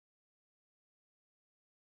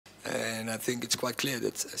And I think it's quite clear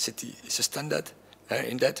that City is a standard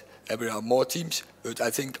in that. There are more teams, but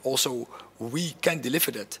I think also we can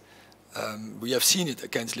deliver that. We have seen it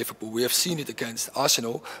against Liverpool, we have seen it against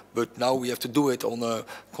Arsenal, but now we have to do it on a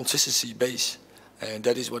consistency base. And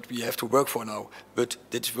that is what we have to work for now. But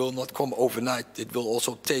this will not come overnight. It will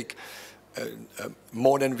also take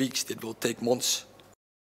more than weeks. It will take months.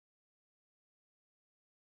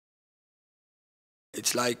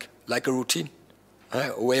 It's like a routine,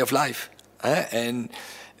 a way of life. And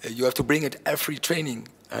you have to bring it every training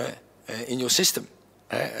in your system.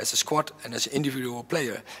 As a squad and as an individual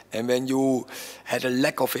player, and when you had a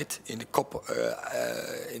lack of it in the cup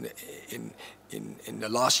in the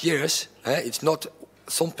last years, it's not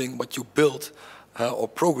something what you build or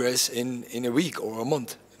progress in a week or a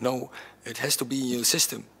month. No, it has to be in your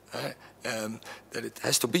system. That it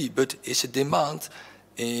has to be, but it's a demand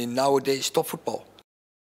in nowadays top football.